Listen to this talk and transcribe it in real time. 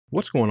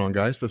What's going on,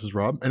 guys? This is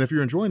Rob, and if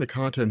you're enjoying the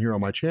content here on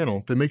my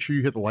channel, then make sure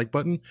you hit the like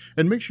button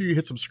and make sure you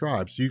hit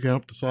subscribe so you can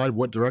help decide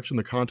what direction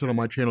the content on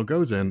my channel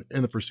goes in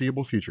the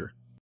foreseeable future.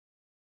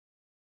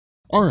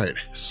 Alright,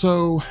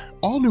 so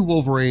All New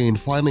Wolverine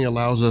finally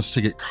allows us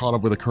to get caught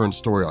up with the current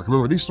story arc.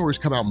 Remember, these stories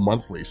come out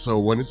monthly, so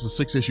when it's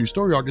a 6-issue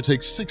story arc, it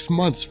takes 6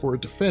 months for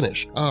it to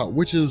finish,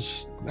 which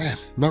is, man,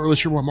 not really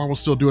sure why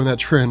Marvel's still doing that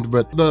trend,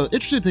 but the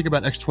interesting thing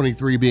about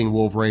X-23 being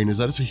Wolverine is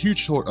that it's a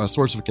huge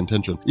source of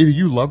contention. Either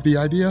you love the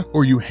idea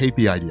or you hate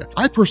the idea.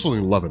 I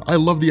personally love it. I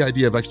love the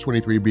idea of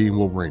X-23 being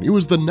Wolverine. It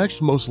was the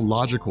next most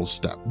logical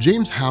step.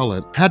 James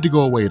Howlett had to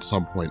go away at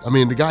some point. I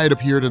mean, the guy had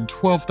appeared in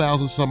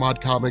 12,000 some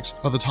odd comics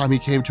by the time he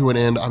came to an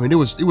end. I mean, it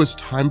was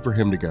time for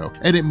him to go.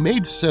 And it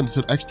made sense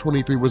that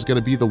X-23 was going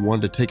to be the one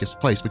to take his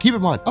place. But keep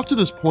in mind, up to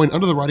this point,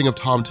 under the writing of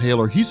Tom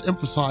Taylor, he's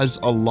emphasized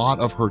a lot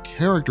of her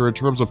character in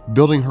terms of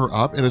building her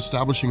up and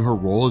establishing her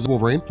role as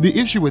Wolverine. The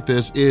issue with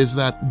this is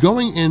that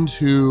going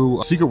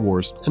into Secret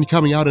Wars and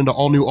coming out into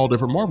All New, All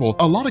Different Marvel,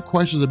 a lot of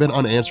questions have been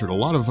unanswered. A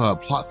lot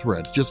of plot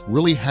threads just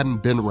really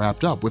hadn't been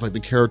wrapped up with, like, the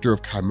character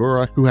of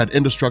Chimera, who had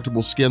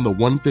indestructible skin, the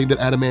one thing that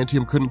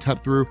Adamantium couldn't cut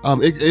through.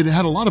 It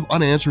had a lot of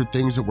unanswered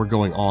things that were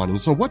going on. And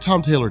so what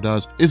Tom Taylor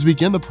does is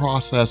begin the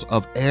process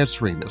of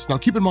answering this. Now,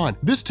 keep in mind,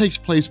 this takes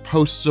place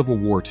post-Civil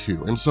War II,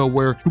 and so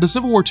where the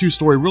Civil War II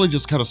story really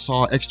just kind of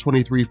saw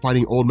X-23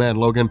 fighting Old Man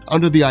Logan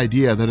under the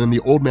idea that in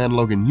the Old Man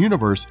Logan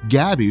universe,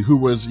 Gabby, who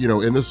was, you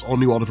know, in this All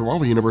New, All Different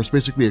Marvel universe,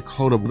 basically a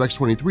clone of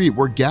X-23,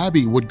 where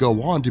Gabby would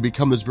go on to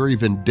become this very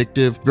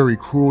vindictive, very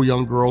cruel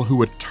young girl who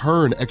would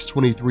turn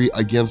X-23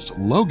 against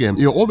Logan.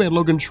 You know, Old Man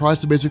Logan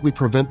tries to basically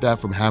prevent that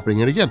from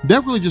happening, and again,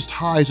 that really just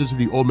ties into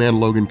the Old Man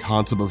Logan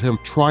concept of him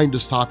trying to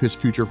stop his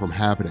future from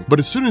happening. But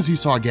as soon as he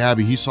saw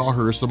Gabby, he saw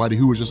her as somebody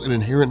who was just an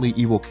inherently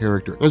evil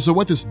character. And so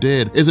what this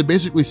did is it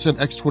basically sent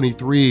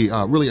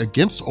X-23 really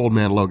against Old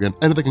Man Logan,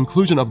 and at the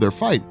conclusion of their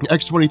fight,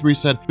 X-23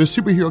 said, the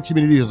superhero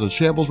community is in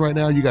shambles right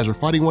now, you guys are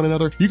fighting one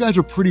another, you guys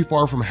are pretty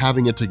far from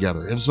having it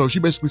together. And so she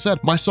basically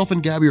said, myself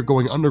and Gabby are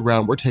going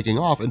underground, we're taking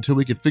off until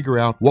we can figure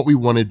out what we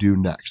want to do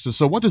next. And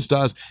so what this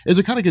does is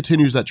it kind of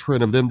continues that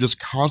trend of them just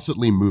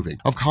constantly moving,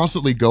 of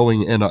constantly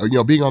going and,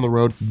 being on the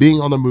road, being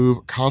on the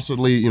move,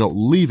 constantly,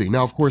 leaving.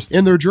 Now, of course,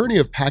 in their journey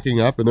of packing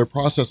up and their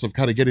process of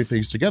kind of getting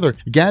things together,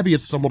 Gabby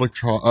had stumbled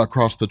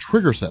across the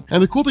trigger scent.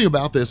 And the cool thing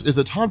about this is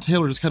that Tom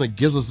Taylor just kind of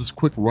gives us this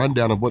quick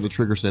rundown of what the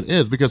trigger scent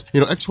is, because,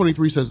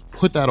 X-23 says,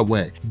 put that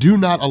away. Do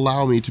not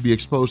allow me to be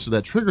exposed to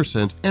that trigger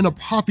scent in a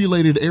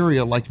populated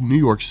area like New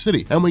York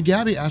City. And when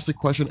Gabby asks the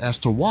question as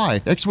to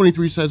why,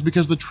 X-23 says,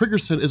 because the trigger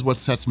scent is what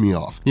sets me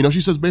off.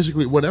 She says,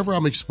 basically, whenever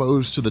I'm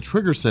exposed to the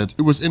trigger scent,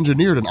 it was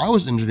engineered, and I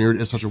was engineered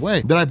in such a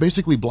way that I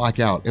basically black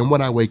out. And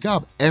when I wake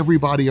up,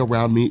 everybody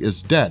around me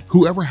is dead.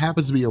 Whoever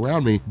happens to be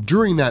around me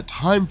during that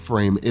time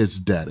frame is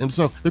dead. And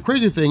so the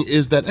crazy thing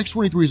is that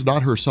X-23 is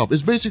not herself.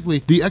 It's basically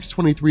the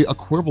X-23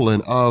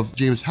 equivalent of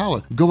James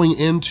Howlett going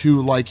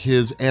into like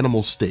his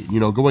animal state,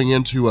 going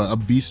into a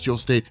bestial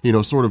state,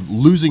 sort of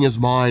losing his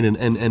mind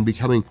and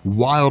becoming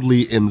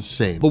wildly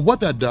insane. But what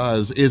that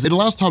does is it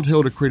allows Tom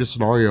Taylor to create a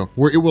scenario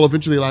where it will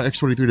eventually allow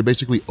X-23 to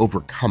basically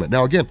overcome it.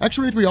 Now, again,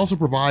 X-23 also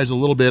provides a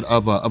little bit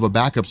of a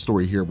backup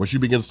story here, where she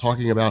begins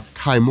talking about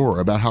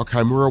Chimera, about how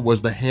Chimera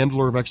was the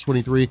handler of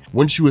X-23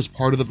 when she was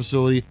part of the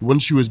facility, when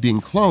she was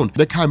being cloned,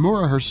 that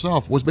Chimera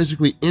herself was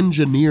basically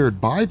engineered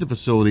by the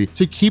facility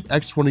to keep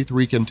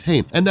X-23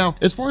 contained. And now,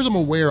 as far as I'm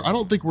aware, I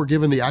don't think we're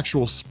given the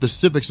actual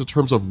specifics in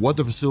terms of what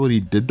the facility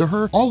did to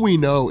her. All we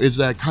know is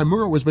that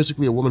Chimera was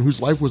basically a woman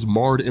whose life was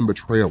marred in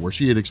betrayal, where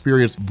she had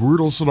experienced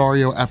brutal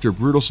scenario after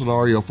brutal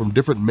scenario from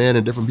different men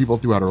and different people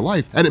throughout her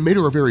life, and it made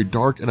her a very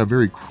dark and a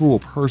very cruel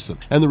person.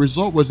 And the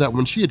result was that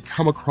when she had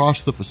come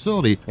across the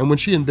facility, and when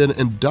she had been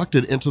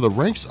inducted into the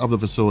ranks of the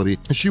facility,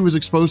 she was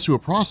exposed to a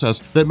process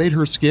that made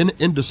her skin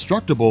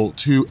indestructible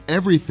to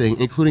everything,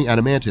 including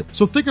adamantium.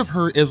 So think of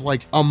her as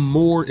like a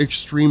more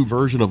extreme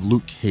version of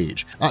Luke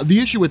Cage. The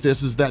issue with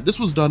this is that this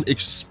was done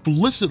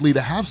explicitly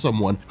to have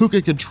someone who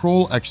could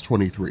control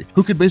X-23,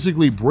 who could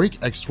basically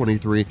break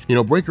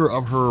X-23, break her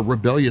of her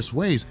rebellious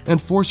ways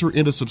and force her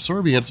into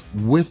subservience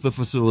with the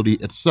facility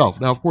itself.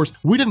 Now, of course,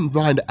 we didn't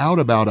find out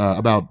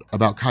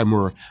about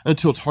Chimera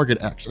until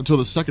Target X, until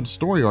the second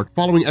story arc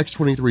following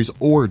X-23's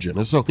origin.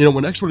 And so,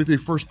 when X-23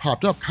 first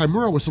popped up,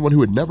 Chimera was someone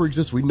who had never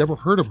existed. We'd never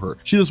heard of her.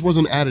 She just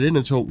wasn't added in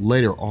until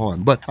later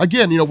on. But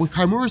again, with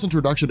Chimera's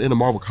introduction into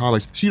Marvel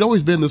Comics, she'd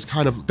always been this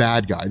kind of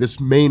bad guy, this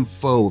main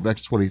foe of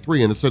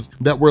X-23, in the sense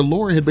that where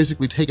Laura had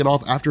basically taken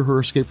off after her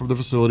escape from the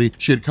facility,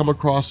 she had come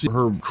across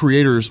her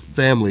creator's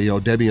family,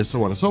 Debbie and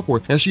so on and so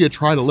forth, as she had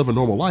tried to live a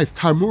normal life.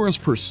 Chimera's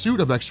pursuit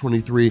of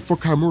X-23 for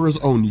Chimera's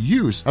own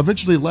use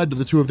eventually led to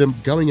the two of them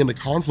going into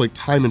conflict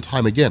time and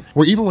time again,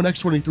 where even when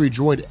X-23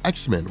 joined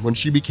X-Men, when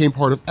she became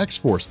part of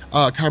X-Force,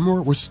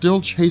 Chimera was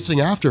still chasing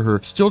after her,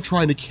 still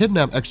trying to kidnap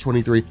kidnap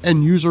X-23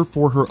 and use her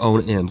for her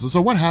own ends. And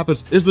so what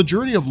happens is the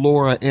journey of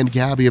Laura and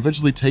Gabby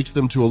eventually takes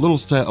them to a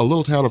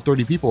little town of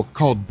 30 people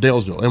called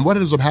Dalesville. And what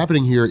ends up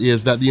happening here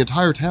is that the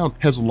entire town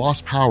has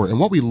lost power. And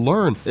what we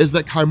learn is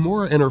that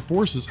Chimera and her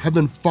forces have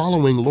been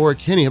following Laura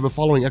Kinney, have been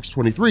following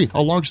X-23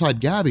 alongside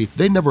Gabby.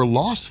 They never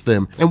lost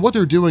them. And what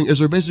they're doing is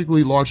they're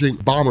basically launching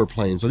bomber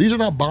planes. So these are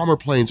not bomber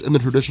planes in the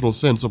traditional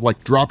sense of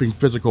like dropping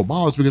physical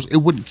bombs, because it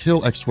wouldn't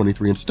kill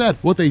X-23. Instead,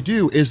 what they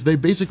do is they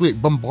basically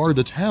bombard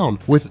the town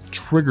with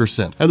trigger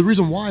scent. And the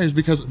reason why is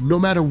because no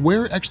matter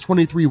where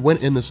X-23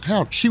 went in this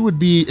town, she would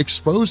be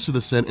exposed to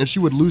the scent and she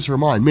would lose her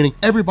mind, meaning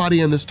everybody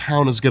in this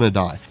town is gonna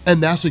die.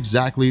 And that's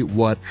exactly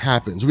what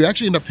happens. We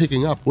actually end up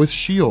picking up with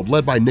S.H.I.E.L.D.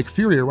 led by Nick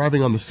Fury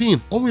arriving on the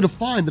scene, only to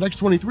find that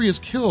X-23 has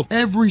killed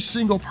every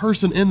single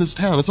person in this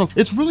town. And so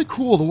it's really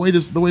cool the way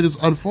this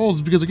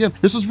unfolds, because again,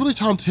 this is really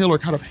Tom Taylor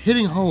kind of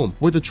hitting home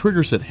with the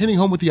trigger scent, hitting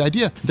home with the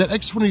idea that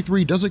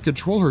X-23 doesn't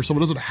control herself,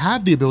 doesn't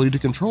have the ability to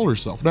control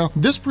herself. Now,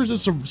 this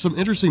presents some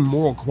interesting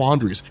moral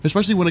quandaries,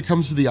 especially when it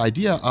comes to the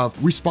idea of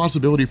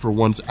responsibility for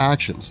one's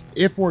actions.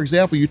 If, for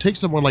example, you take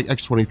someone like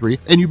X-23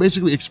 and you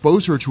basically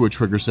expose her to a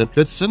trigger scent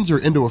that sends her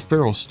into a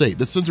feral state,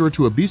 that sends her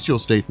into a bestial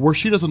state where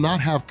she does not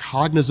have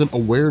cognizant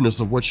awareness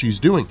of what she's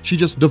doing. She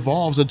just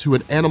devolves into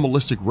an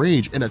animalistic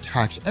rage and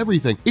attacks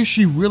everything. Is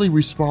she really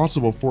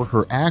responsible for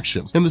her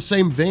actions? In the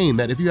same vein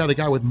that if you had a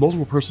guy with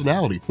multiple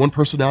personality, one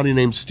personality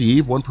named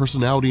Steve, one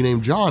personality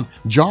named John,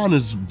 John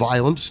is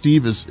violent,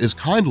 Steve is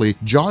kindly,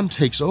 John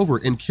takes over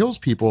and kills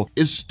people,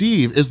 is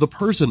Steve, is the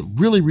person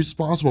really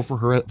responsible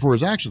for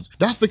his actions?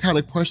 That's the kind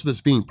of question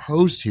that's being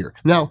posed here.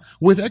 Now,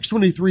 with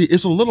X-23,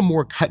 it's a little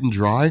more cut and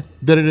dry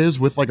than it is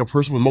with like a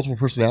person with multiple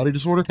personality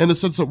disorder, in the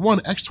sense that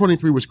one,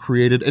 X-23 was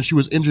created and she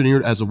was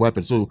engineered as a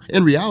weapon. So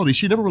in reality,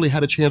 she never really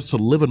had a chance to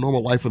live a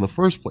normal life in the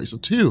first place.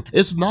 And two,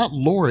 it's not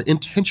Laura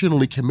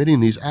intentionally committing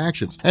these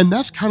actions. And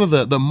that's kind of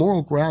the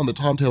moral ground that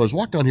Tom Taylor's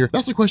walked on here.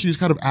 That's the question he's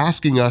kind of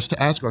asking us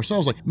to ask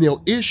ourselves, like, you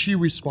know, is she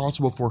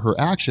responsible for her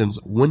actions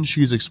when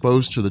she's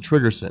exposed to the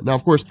trigger scent? Now,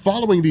 of course,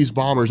 following these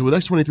bombers, with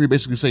X-23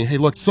 basically saying, hey,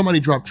 look, somebody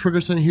dropped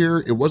trigger scent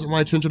here, it wasn't my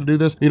intention to do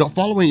this, you know,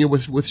 following it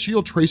with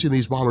S.H.I.E.L.D. tracing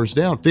these bombers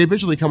down, they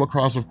eventually come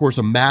across, of course,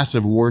 a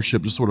massive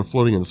warship just sort of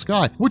floating in the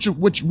sky,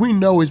 which we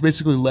know is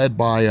basically led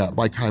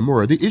by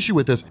Chimera. The issue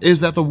with this is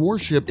that the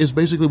warship is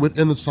basically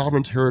within the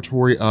sovereign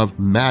territory of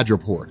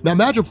Madripoor. Now,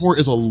 Madripoor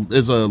is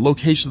a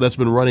location that's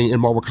been running in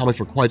Marvel Comics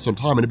for quite some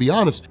time, and to be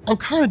honest, I'm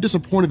kind of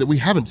disappointed that we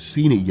haven't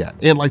seen it yet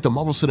in like the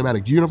Marvel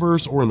Cinematic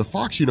Universe or in the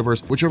Fox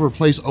universe, whichever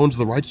place owns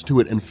the rights to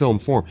it in film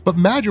form. But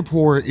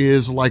Madripoor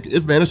is like,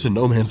 it's in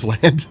no man's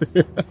land.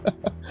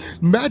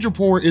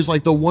 Madripoor is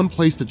like the one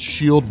place that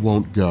S.H.I.E.L.D.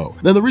 won't go.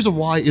 Now, the reason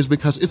why is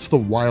because it's the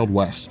Wild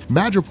West.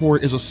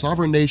 Madripoor is a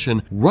sovereign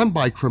nation run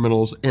by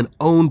criminals and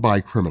owned by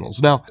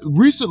criminals. Now,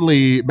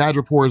 recently,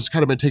 Madripoor has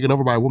kind of been taken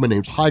over by a woman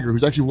named Hydra,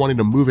 who's actually wanting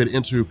to move it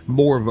into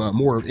more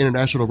of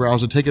international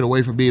grounds and take it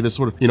away from being this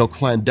sort of, you know,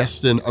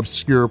 clandestine,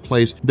 obscure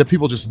place that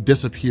people just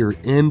disappear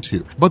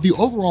into. But the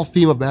overall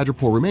theme of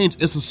Madripoor remains,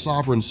 it's a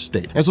sovereign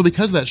state. And so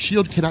because of that,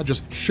 S.H.I.E.L.D. cannot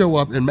just show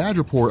up in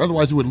Madripoor,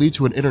 otherwise it would lead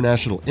to an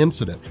international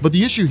incident. But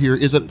the issue here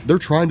is that they're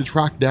trying to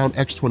track down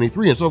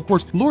X-23. And so, of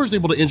course, Laura's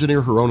able to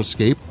engineer her own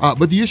escape.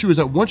 But the issue is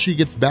that once she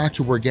gets back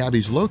to where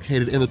Gabby's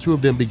located and the two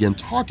of them begin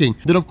talking,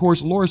 then of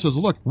course, Laura says,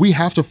 look, we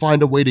have to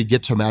find a way to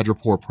get to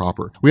Madripoor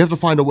proper. We have to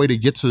find a way to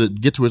get to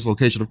its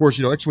location. Of course,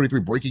 you know,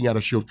 X-23 breaking out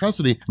of S.H.I.E.L.D.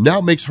 custody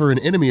now makes her an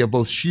enemy of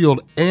both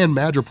S.H.I.E.L.D. and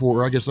Madripoor,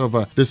 or I guess of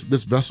this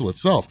vessel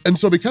itself. And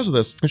so because of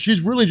this,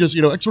 she's really just,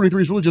 you know,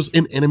 X-23 is really just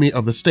an enemy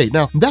of the state.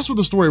 Now, that's where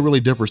the story really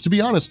differs. To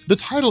be honest, the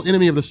title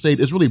Enemy of the State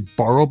is really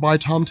borrowed by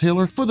Tom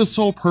Taylor for the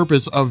sole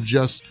purpose of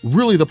just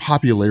really the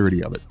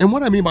popularity of it. And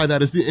what I mean by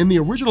that is in the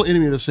original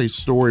Enemy of the State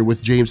story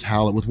with James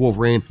Howlett, with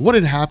Wolverine, what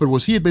had happened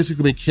was he had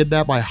basically been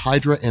kidnapped by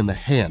Hydra and the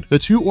Hand. The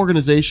two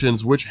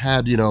organizations which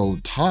had, you know,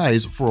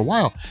 ties for a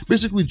while,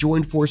 basically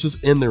joined forces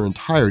in their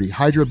entirety.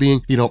 Hydra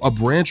being, you know, a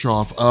branch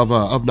off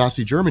of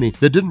Nazi Germany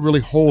that didn't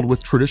really hold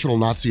with traditional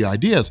Nazi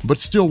ideas, but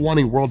still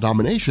wanting world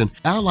domination,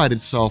 allied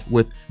itself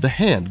with the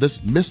Hand,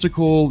 this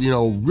mystical, you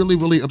know,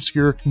 really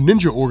obscure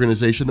ninja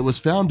organization that was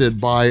founded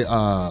by,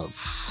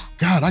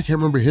 God, I can't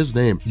remember his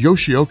name.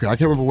 Yoshioka. I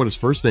can't remember what his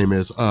first name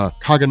is.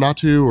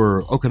 Kaganatu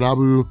or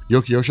Okanabu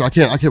Yokiyosha. I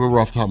can't remember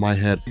off the top of my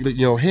head.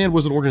 You know, Hand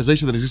was an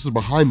organization that existed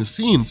behind the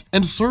scenes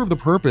and served the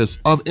purpose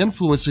of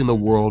influencing the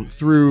world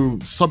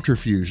through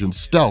subterfuge and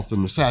stealth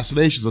and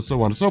assassinations and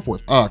so on and so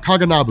forth.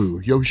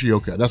 Kaganabu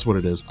Yoshioka. That's what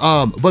it is.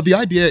 But the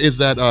idea is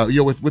that, you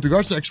know, with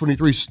regards to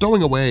X-23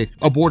 stowing away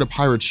aboard a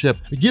pirate ship,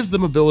 it gives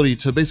them ability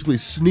to basically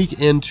sneak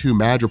into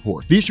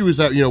Madripoor. The issue is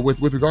that, you know,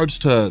 with regards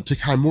to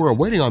Chimera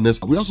waiting on this,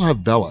 we also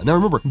have Bella. Now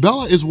remember,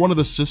 Bella is one of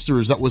the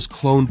sisters that was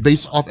cloned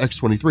based off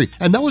X-23,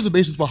 and that was the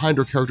basis behind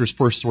her character's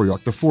first story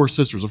arc, the Four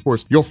Sisters. Of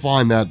course, you'll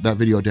find that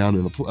video down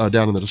in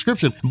the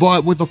description.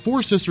 But with the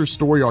Four Sisters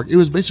story arc, it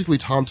was basically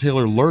Tom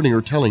Taylor learning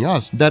or telling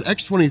us that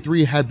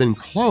X-23 had been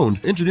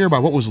cloned, engineered by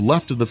what was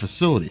left of the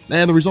facility.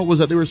 And the result was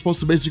that they were supposed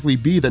to basically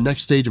be the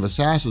next stage of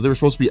assassins. They were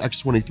supposed to be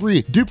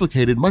X-23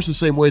 duplicated, much the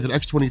same way that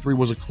X-23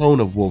 was a clone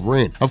of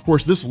Wolverine. Of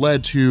course, this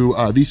led to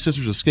these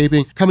sisters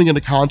escaping, coming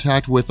into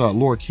contact with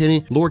Laura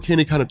Kinney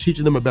kind of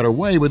teaching them a better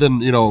way, but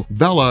then, you know,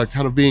 Bella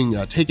kind of being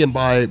taken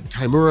by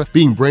Chimera,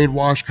 being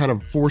brainwashed, kind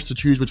of forced to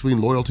choose between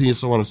loyalty and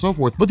so on and so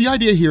forth. But the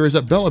idea here is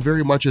that Bella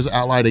very much is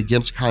allied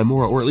against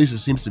Chimera, or at least it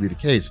seems to be the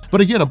case.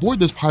 But again, aboard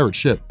this pirate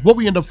ship, what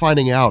we end up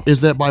finding out is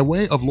that by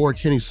way of Laura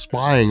Kinney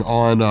spying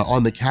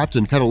on the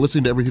captain, kind of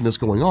listening to everything that's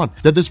going on,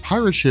 that this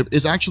pirate ship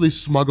is actually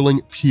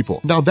smuggling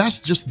people. Now,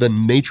 that's just the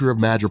nature of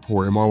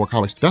Madripoor in Marvel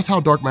Comics. That's how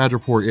dark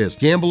Madripoor is.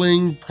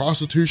 Gambling,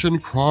 prostitution,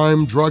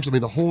 crime, drugs, I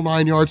mean, the whole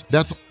 9 yards,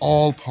 that's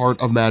all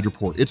part of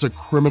Madripoor. It's a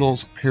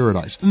criminal's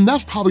paradise. And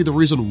that's probably the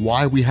reason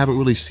why we haven't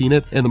really seen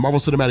it in the Marvel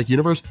Cinematic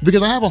Universe,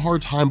 because I have a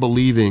hard time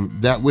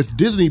believing that with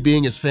Disney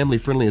being as family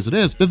friendly as it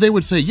is, that they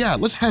would say, yeah,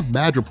 let's have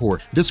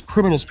Madripoor, this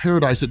criminal's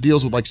paradise that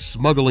deals with like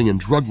smuggling and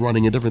drug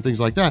running and different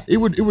things like that. It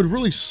would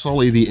really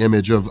sully the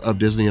image of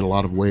Disney in a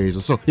lot of ways.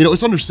 And so, you know,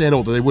 it's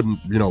understandable that they wouldn't,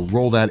 you know,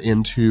 roll that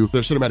into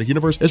their cinematic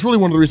universe. It's really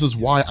one of the reasons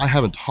why I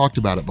haven't talked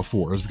about it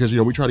before, is because, you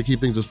know, we try to keep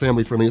things as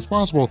family friendly as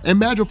possible,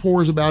 and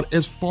Madripoor is about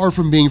as far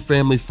from being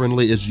family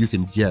friendly as you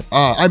can get.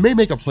 I may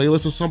make a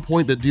playlist at some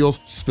point that deals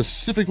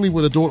specifically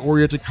with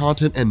adult-oriented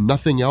content and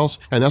nothing else,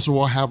 and that's where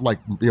we'll have like,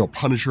 you know,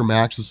 Punisher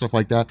Max and stuff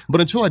like that.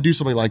 But until I do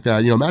something like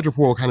that, you know, Madripoor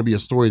will kind of be a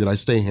story that I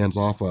stay hands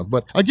off of.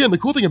 But again, the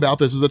cool thing about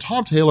this is that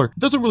Tom Taylor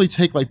doesn't really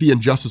take like the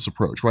Injustice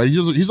approach, right?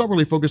 He's not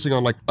really focusing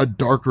on like a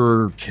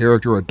darker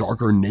character, a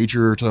darker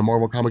nature to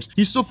Marvel Comics.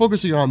 He's still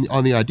focusing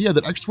on the idea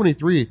that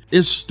X-23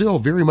 is still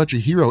very much a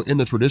hero in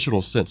the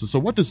traditional sense. And so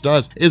what this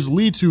does is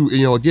lead to,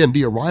 you know, again,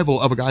 the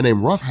arrival of a guy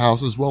named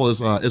Roughhouse, as well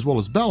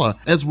as Bella,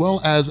 as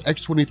well as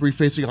X-23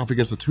 facing off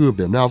against the two of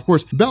them. Now, of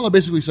course, Bella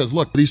basically says,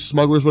 look, these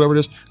smugglers, whatever it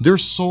is, their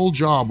sole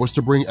job was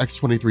to bring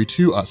X-23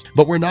 to us,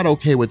 but we're not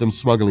okay with them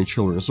smuggling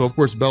children. So of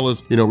course,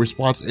 Bella's, you know,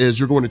 response is,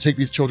 you're going to take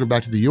these children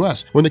back to the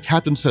US. When the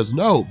captain says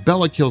no,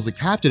 Bella kills the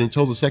captain and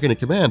tells the second in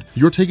command,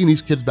 you're taking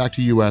these kids back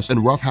to US,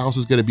 and Roughhouse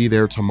is going to be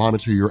there to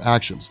monitor your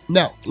actions.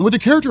 Now, with the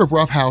character of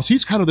Roughhouse,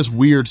 he's kind of this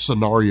weird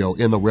scenario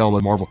in the realm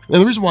of Marvel.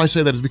 And the reason why I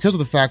say that is because of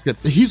the fact that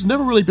he's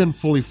never really been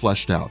fully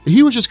fleshed out.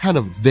 He was just kind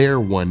of there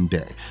one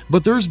day,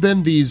 but there's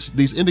been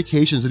these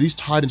indications that he's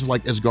tied into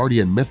like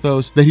Asgardian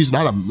mythos, that he's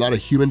not a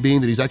human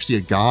being, that he's actually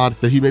a god,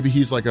 that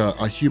he's like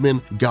a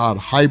human god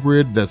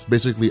hybrid that's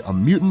basically a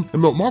mutant.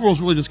 And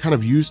Marvel's really just kind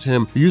of used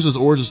his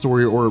origin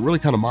story, or really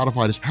kind of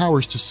modified his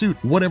powers to suit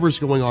whatever's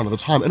going on at the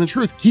time. And in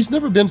truth, he's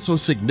never been so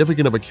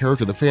significant of a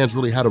character the fans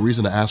really had a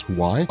reason to ask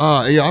why.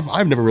 You know,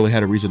 I've never really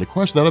had a reason to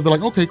question that. I've been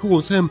like, okay, cool,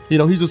 it's him. You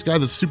know, he's this guy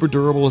that's super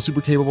durable and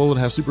super capable and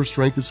has super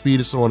strength and speed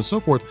and so on and so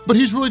forth. But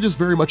he's really just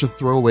very much a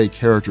throwaway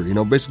character, you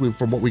know, basically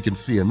from what we can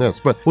see in this.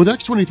 But with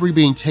X-23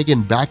 being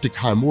taken back to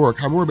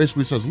Chimera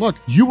basically says, look,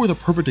 you were the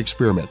perfect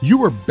experiment. You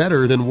were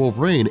better than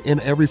Wolverine in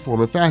every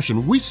form and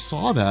fashion. We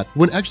saw that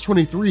when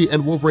X-23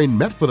 and Wolverine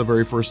met for the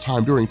very first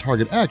time during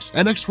Target X,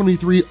 and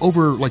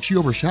X-23 she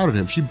overshadowed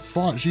him.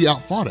 She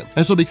outfought him.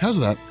 And so because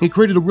of that, it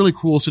created a really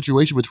cool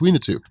situation between the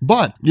two.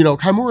 But, you know,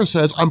 Chimera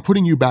says, I'm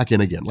putting you back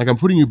in again. Like, I'm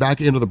putting you back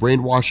into the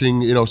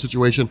brainwashing, you know,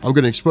 situation. I'm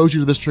going to expose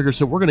you to this trigger,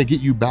 so we're going to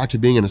get you back to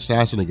being an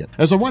assassin again.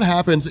 And so what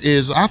happens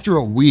is, after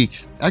a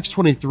week,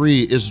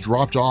 X-23 is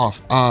dropped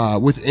off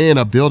within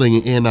a building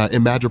in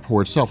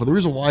Madripoor itself. And the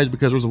reason why is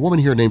because there's a woman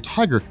here named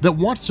Tiger that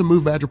wants to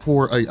move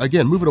Madripoor,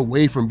 again, move it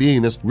away from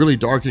being this really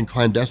dark and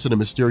clandestine and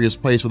mysterious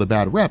place with a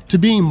bad rep to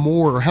being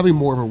more, or having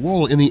more of a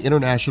role in the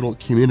international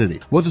community.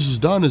 What this has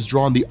done is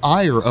drawn the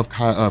ire of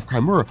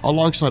Chimera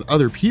alongside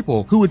other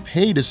people who would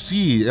pay to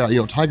see, you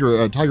know,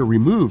 Tiger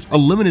removed,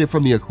 eliminated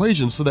from the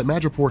equation, so that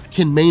Madripoor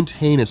can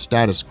maintain its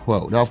status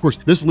quo. Now, of course,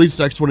 this leads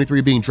to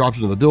X-23 being dropped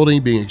into the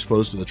building, being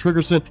exposed to the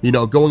trigger scent, you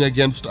know, going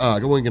against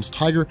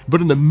Tiger.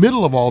 But in the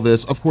middle of all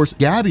this, of course,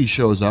 Gabby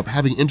shows up,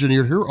 having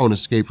engineered her own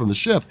escape from the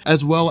ship,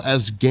 as well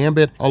as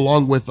Gambit,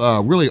 along with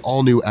really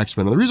all new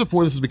X-Men. And the reason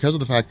for this is because of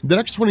the fact that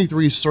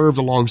X-23 served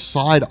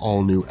alongside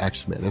all new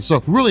X-Men. And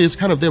so really it's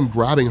kind of them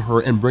grabbing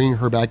her and bringing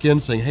her back in,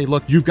 saying, hey,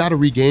 look, you've got to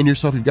regain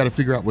yourself. You've got to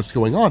figure out what's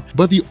going on.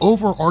 But the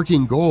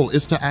overarching goal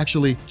is to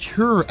actually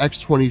cure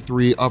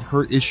X-23 of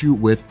her issue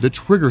with the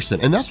trigger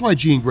scent. And that's why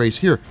Jean Grey's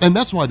here. And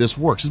that's why this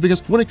works, is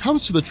because when it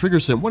comes to the trigger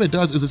scent, what it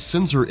does is it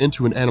sends her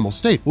into an animal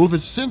state. Well, if it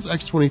sends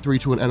X-23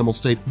 to an animal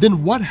state,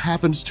 then what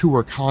happens to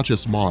her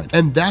conscious mind?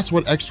 And that's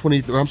what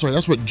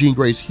that's what Jean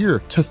Grey's here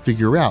to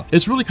figure out.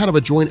 It's really kind of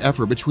a joint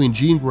effort between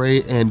Jean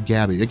Grey and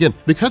Gabby. Again,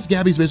 because because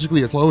Gabby's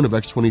basically a clone of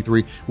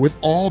X-23 with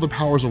all the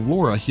powers of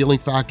Laura, healing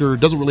factor,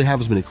 doesn't really have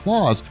as many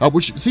claws,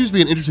 which seems to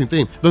be an interesting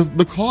thing.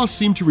 The claws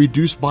seem to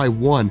reduce by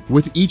 1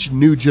 with each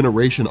new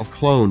generation of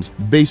clones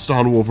based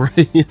on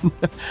Wolverine.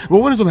 But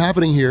what ends up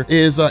happening here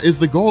is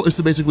the goal is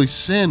to basically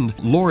send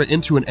Laura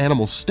into an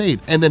animal state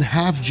and then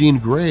have Jean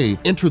Grey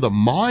enter the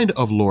mind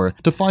of Laura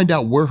to find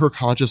out where her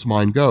conscious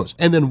mind goes.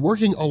 And then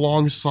working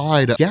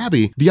alongside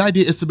Gabby, the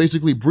idea is to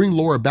basically bring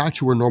Laura back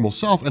to her normal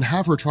self and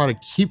have her try to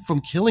keep from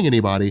killing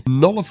anybody,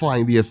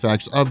 nullifying the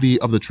effects of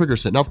the trigger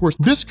set. Now, of course,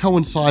 this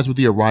coincides with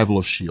the arrival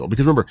of S.H.I.E.L.D.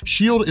 because remember,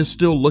 S.H.I.E.L.D. is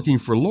still looking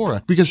for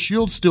Laura because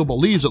S.H.I.E.L.D. still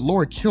believes that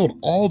Laura killed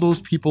all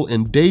those people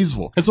in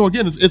Daysville. And so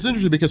again, it's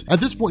interesting because at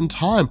this point in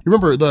time,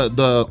 remember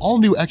the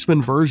all-new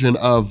X-Men version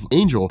of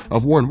Angel,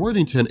 of Warren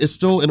Worthington, is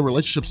still in a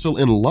relationship, still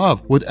in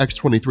love with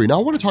X-23. Now,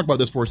 I want to talk about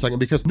this for a second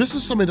because this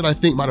is something that I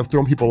think might have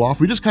thrown people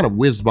off. We just kind of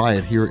whizzed by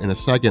it here in a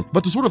second.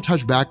 But to sort of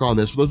touch back on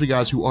this, for those of you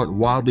guys who aren't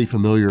wildly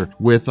familiar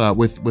with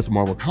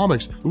Marvel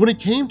Comics, when it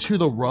came to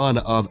the run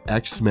of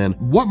X-Men,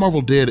 what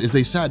Marvel did is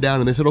they sat down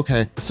and they said,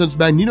 okay, since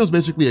Magneto's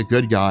basically a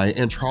good guy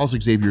and Charles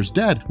Xavier's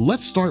dead,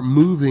 let's start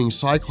moving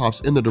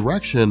Cyclops in the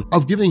direction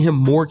of giving him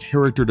more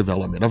character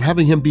development, of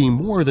having him being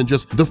more than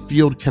just the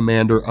field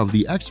commander of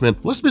the X-Men.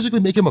 Let's basically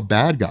make him a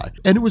bad guy.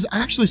 And it was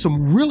actually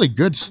some really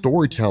good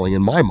storytelling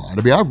in my mind.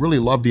 I mean, I really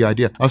love the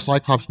idea of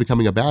Cyclops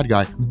becoming a bad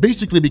guy,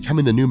 basically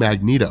becoming the new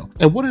Magneto.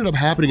 And what ended up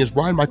happening is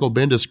Brian Michael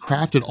Bendis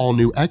crafted all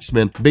new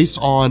X-Men based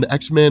on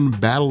X-Men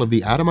Battle of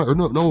the Atom, or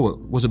no,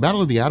 was it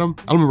Battle of the Atom?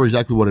 I don't remember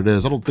exactly what it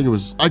is. I don't think it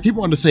was, I keep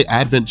wanting to say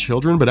Advent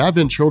Children, but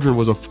Advent Children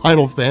was a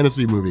Final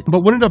Fantasy movie.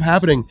 But what ended up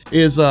happening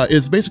is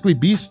basically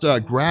Beast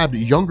grabbed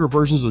younger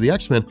versions of the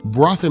X-Men,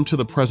 brought them to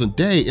the present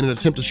day in an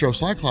attempt to show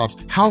Cyclops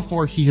how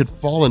far he had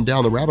fallen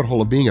down the rabbit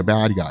hole of being a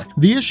bad guy.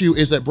 The issue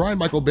is that Brian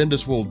Michael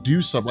Bendis will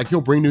do stuff, like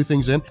he'll bring new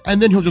things in,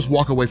 and then he'll just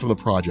walk away from the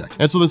project.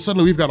 And so then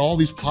suddenly we've got all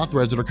these plot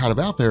threads that are kind of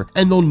out there,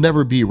 and they'll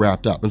never be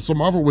wrapped up. And so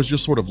Marvel was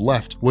just sort of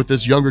left with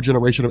this younger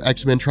generation of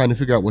X-Men trying to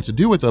figure out what to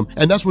do with them.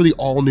 And that's where the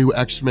all-new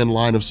X-Men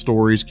line of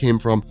stories came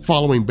from,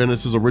 following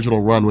Bendis'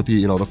 original run with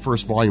the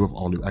first volume of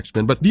All New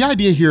X-Men. But the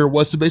idea here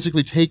was to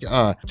basically take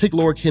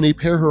Laura Kinney,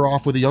 pair her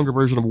off with a younger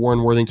version of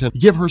Warren Worthington,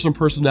 give her some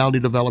personality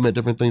development,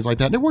 different things like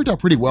that. And it worked out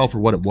pretty well for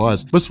what it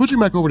was. But switching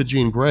back over to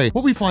Jean Grey,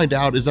 what we find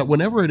out is that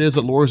whenever it is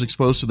that Laura is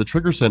exposed to the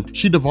trigger scent,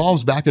 she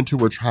devolves back into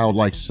her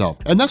childlike self.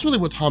 And that's really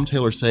what Tom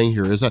Taylor's saying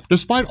here, is that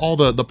despite all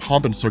the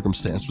pomp and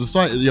circumstance,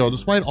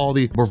 despite all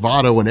the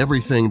bravado and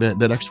everything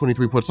that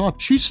X-23 puts on,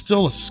 she's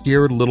still a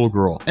scared little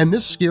girl. And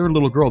this scared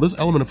little girl, this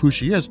element of who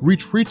she is,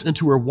 retreats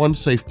into her one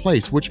safe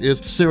place, which is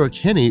Sarah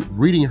Kinney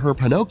reading her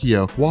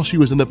Pinocchio while she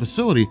was in the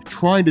facility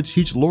trying to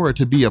teach Laura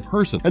to be a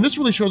person. And this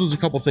really shows us a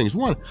couple things.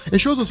 One, it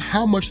shows us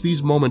how much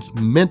these moments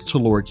meant to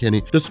Laura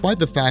Kinney, despite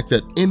the fact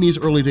that in these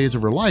early days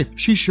of her life,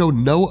 she showed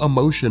no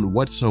emotion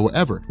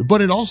whatsoever.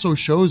 But it also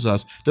shows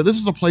us that this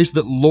is a place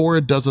that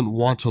Laura doesn't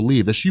want to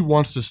leave, that she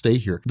wants to stay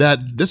here,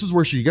 that this is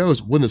where she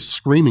goes when the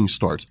screaming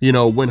starts.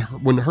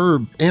 When her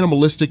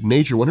animalistic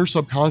nature, when her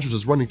subconscious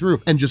is running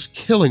through and just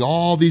killing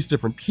all these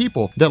different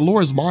people, that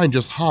Laura's mind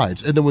just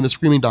hides. And then when the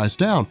screaming dies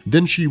down,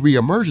 then she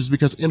reemerges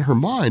because in her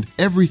mind,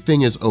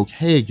 everything is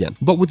okay again.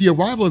 But with the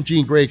arrival of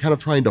Jean Grey kind of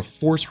trying to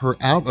force her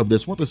out of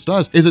this, what this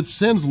does is it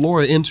sends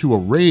Laura into a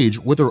rage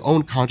with her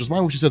own conscious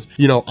mind, when she says,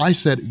 I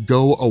said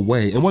go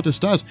away. And what this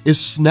does is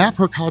snap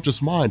her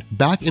conscious mind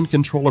back in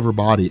control of her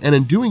body. And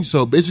in doing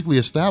so, basically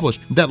establish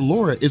that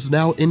Laura is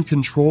now in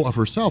control of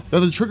herself, that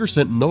the trigger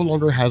scent no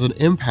longer has an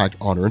impact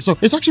on her. And so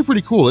it's actually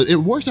pretty cool. It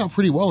works out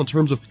pretty well in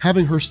terms of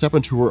having her step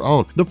into her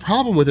own. The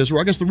problem with this, or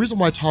I guess the reason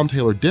why Tom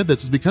Taylor did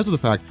this, is because of the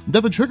fact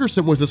that the trigger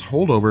scent was this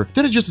holdover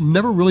that it just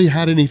never really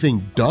had anything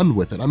done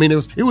with it. I mean,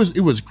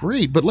 it was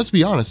great, but let's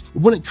be honest,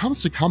 when it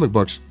comes to comic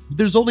books,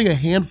 there's only a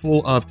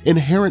handful of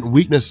inherent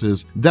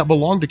weaknesses that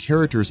belong to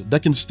characters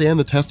that can stand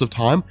the test of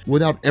time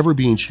without ever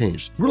being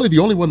changed. Really, the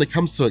only one that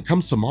comes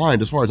to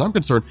mind, as far as I'm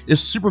concerned,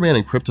 is Superman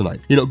and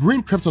Kryptonite.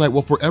 Green Kryptonite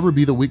will forever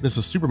be the weakness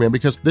of Superman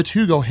because the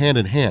two go hand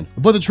in hand.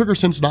 But the trigger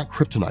scent's not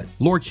Kryptonite.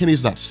 Laura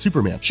Kinney's not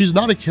Superman. She's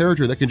not a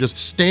character that can just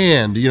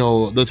stand,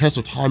 the test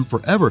of time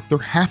forever. There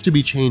have to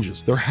be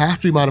changes. There have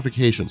to be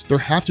modifications. There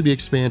have to be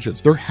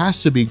expansions. There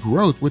has to be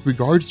growth with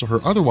regards to her.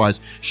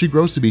 Otherwise, she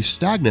grows to be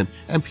stagnant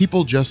and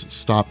people just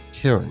stop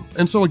caring.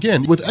 And so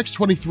again, with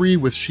X-23,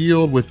 with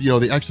S.H.I.E.L.D., with,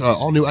 the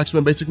all-new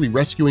X-Men basically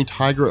rescuing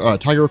Tiger,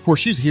 of course,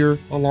 she's here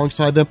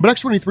alongside them, but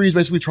X-23 is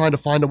basically trying to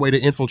find a way to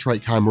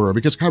infiltrate Chimera,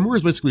 because Chimera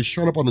is basically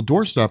shown up on the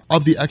doorstep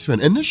of the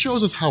X-Men, and this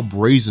shows us how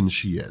brazen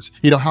she is,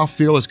 how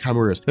fearless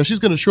Chimera is. Now, she's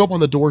going to show up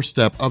on the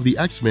doorstep of the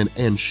X-Men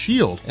and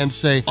S.H.I.E.L.D. and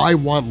say, I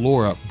want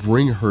Laura,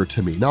 bring her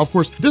to me. Now, of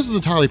course, this is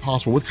entirely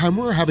possible. With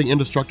Chimera having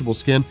indestructible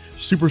skin,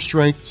 super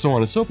strength, so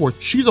on and so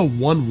forth, she's a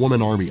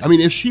one-woman army. I mean,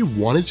 if she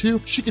wanted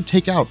to, she could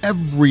take out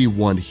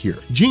everyone here.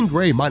 Jean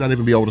Grey might not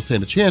even be able to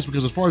stand a chance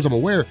because, as far as I'm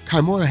aware,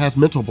 Chimera has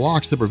mental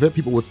blocks that prevent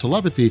people with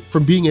telepathy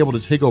from being able to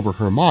take over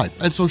her mind.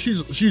 And so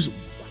she's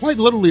quite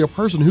literally a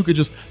person who could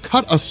just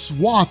cut a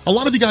swath. A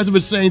lot of you guys have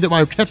been saying that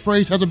my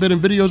catchphrase hasn't been in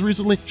videos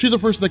recently. She's a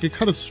person that could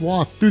cut a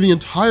swath through the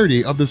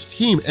entirety of this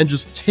team and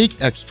just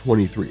take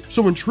X-23.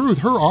 So in truth,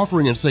 her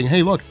offering and saying,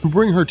 hey, look,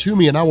 bring her to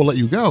me and I will let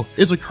you go,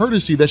 is a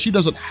courtesy that she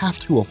doesn't have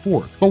to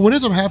afford. But what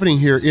ends up happening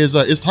here is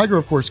Tiger,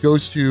 of course,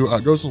 goes to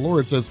Laura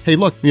and says, hey,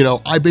 look, you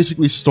know, I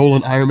basically stole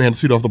an Iron Man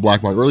suit off the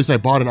black market, or at least I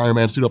bought an Iron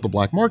Man suit off the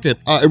black market.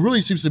 It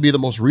really seems to be the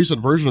most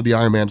recent version of the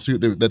Iron Man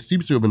suit that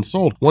seems to have been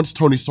sold once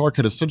Tony Stark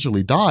had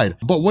essentially died.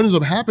 But what ends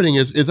up happening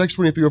is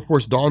X-23, of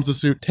course, dons the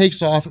suit,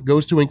 takes off,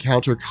 goes to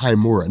encounter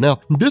Chimera. Now,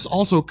 this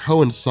also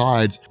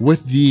coincides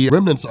with the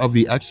remnants of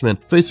the X-Men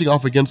facing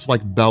off against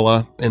like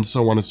Bella and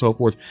so on and so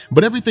forth.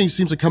 But everything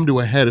seems to come to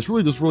a head. It's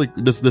really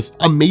this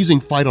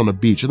amazing fight on the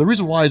beach. And the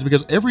reason why is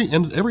because every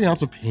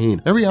ounce of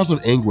pain, every ounce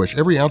of anguish,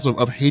 every ounce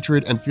of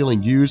hatred and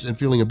feeling used and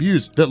feeling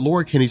abused that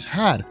Laura Kinney's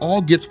had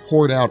all gets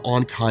poured out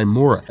on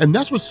Chimera. And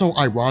that's what's so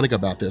ironic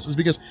about this, is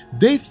because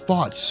they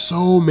fought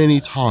so many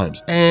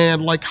times.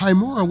 And like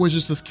Chimera was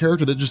just this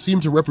character that just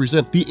seemed to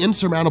represent the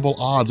insurmountable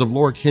odds of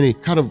Laura Kinney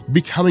kind of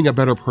becoming a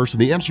better person,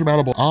 the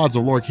insurmountable odds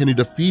of Laura Kinney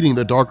defeating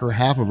the darker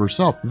half of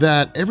herself,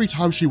 that every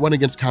time she went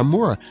against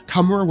Chimera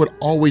would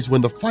always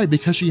win the fight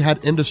because she had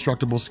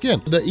indestructible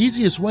skin. The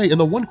easiest way, and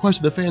the one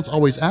question the fans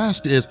always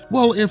ask is,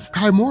 well, if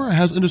Chimera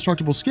has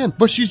indestructible skin,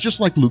 but she's just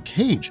like Luke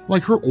Cage,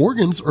 like her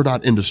organs are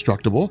not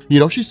indestructible, you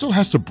know, she still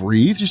has to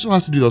breathe, she still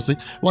has to do those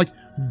things, like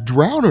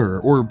drown her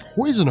or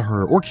poison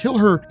her or kill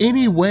her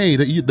any way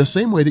that the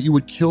same way that you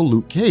would kill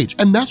Luke Cage.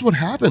 And that's what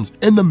happens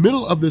in the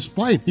middle of this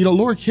fight. You know,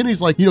 Laura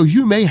Kinney's like, you know,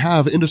 you may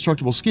have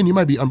indestructible skin, you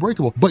might be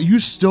unbreakable, but you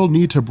still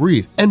need to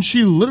breathe. And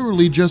she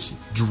literally just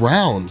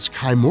drowns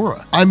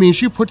Chimera. I mean,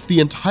 she puts the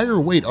entire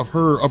weight of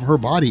her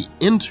body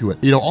into it,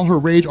 you know, all her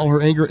rage, all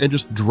her anger, and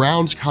just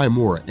drowns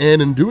Chimera.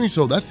 And in doing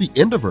so, that's the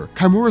end of her.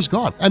 Chimera's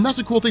gone. And that's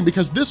a cool thing,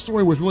 because this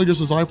story was really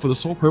just designed for the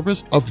sole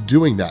purpose of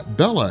doing that.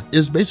 Bella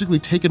is basically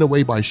taken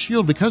away by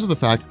S.H.I.E.L.D. because of the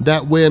fact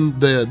that when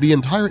the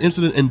entire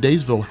incident in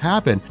Daysville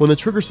happened, when the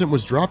trigger scent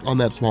was dropped on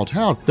that small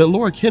town, that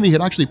Laura Kinney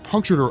had actually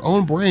punctured her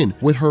own brain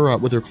with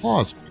her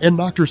claws and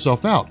knocked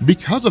herself out.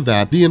 Because of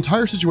that, the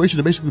entire situation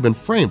had basically been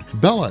framed.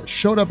 Bella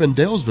showed up in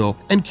Daysville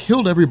and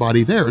killed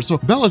everybody there. So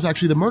Bella's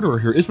actually the murderer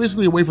here. It's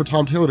basically a way for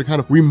Tom Taylor to kind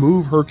of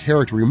remove her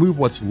character, remove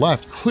what's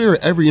left, clear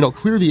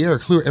the air,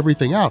 clear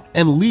everything out,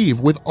 and leave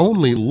with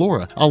only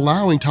Laura,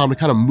 allowing Tom to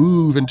kind of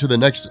move into the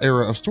next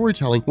era of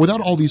storytelling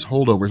without all these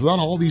holdovers, without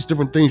all these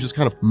different things just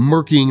kind of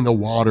murking the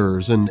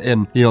waters and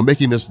you know,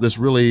 making this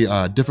really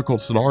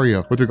difficult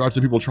scenario with regards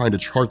to people trying to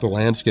chart the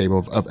landscape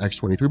of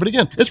X-23. But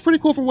again, it's pretty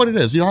cool for what it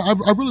is. You know,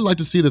 I really like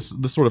to see this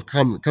sort of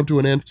come to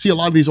an end, see a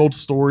lot of these old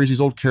stories,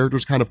 these old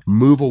characters kind of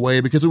move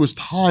away, because it was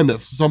time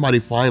that somebody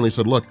finally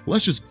said, look,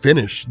 let's just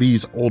finish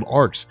these old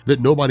arcs that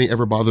nobody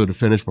ever bothered to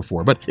finish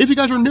before. But if you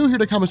guys are new here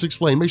to Comics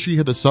Explained, make sure you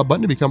hit the sub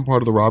button to become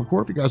part of the Rob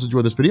Corps. If you guys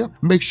enjoyed this video,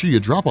 make sure you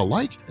drop a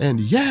like, and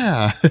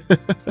yeah,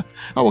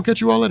 I will catch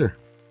you all later.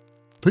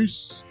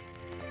 Peace.